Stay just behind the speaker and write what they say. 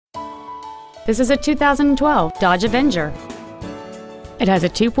This is a 2012 Dodge Avenger. It has a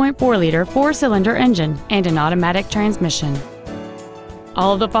 2.4-liter four-cylinder engine and an automatic transmission.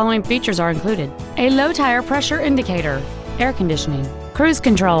 All of the following features are included: a low tire pressure indicator, air conditioning, cruise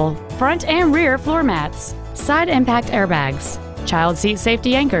control, front and rear floor mats, side impact airbags, child seat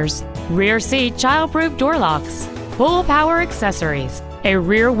safety anchors, rear seat child-proof door locks, full power accessories, a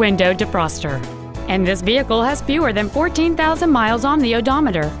rear window defroster, and this vehicle has fewer than 14,000 miles on the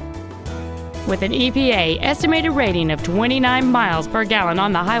odometer. With an EPA estimated rating of 29 miles per gallon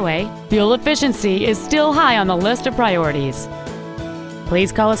on the highway, fuel efficiency is still high on the list of priorities.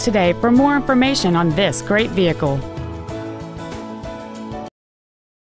 Please call us today for more information on this great vehicle.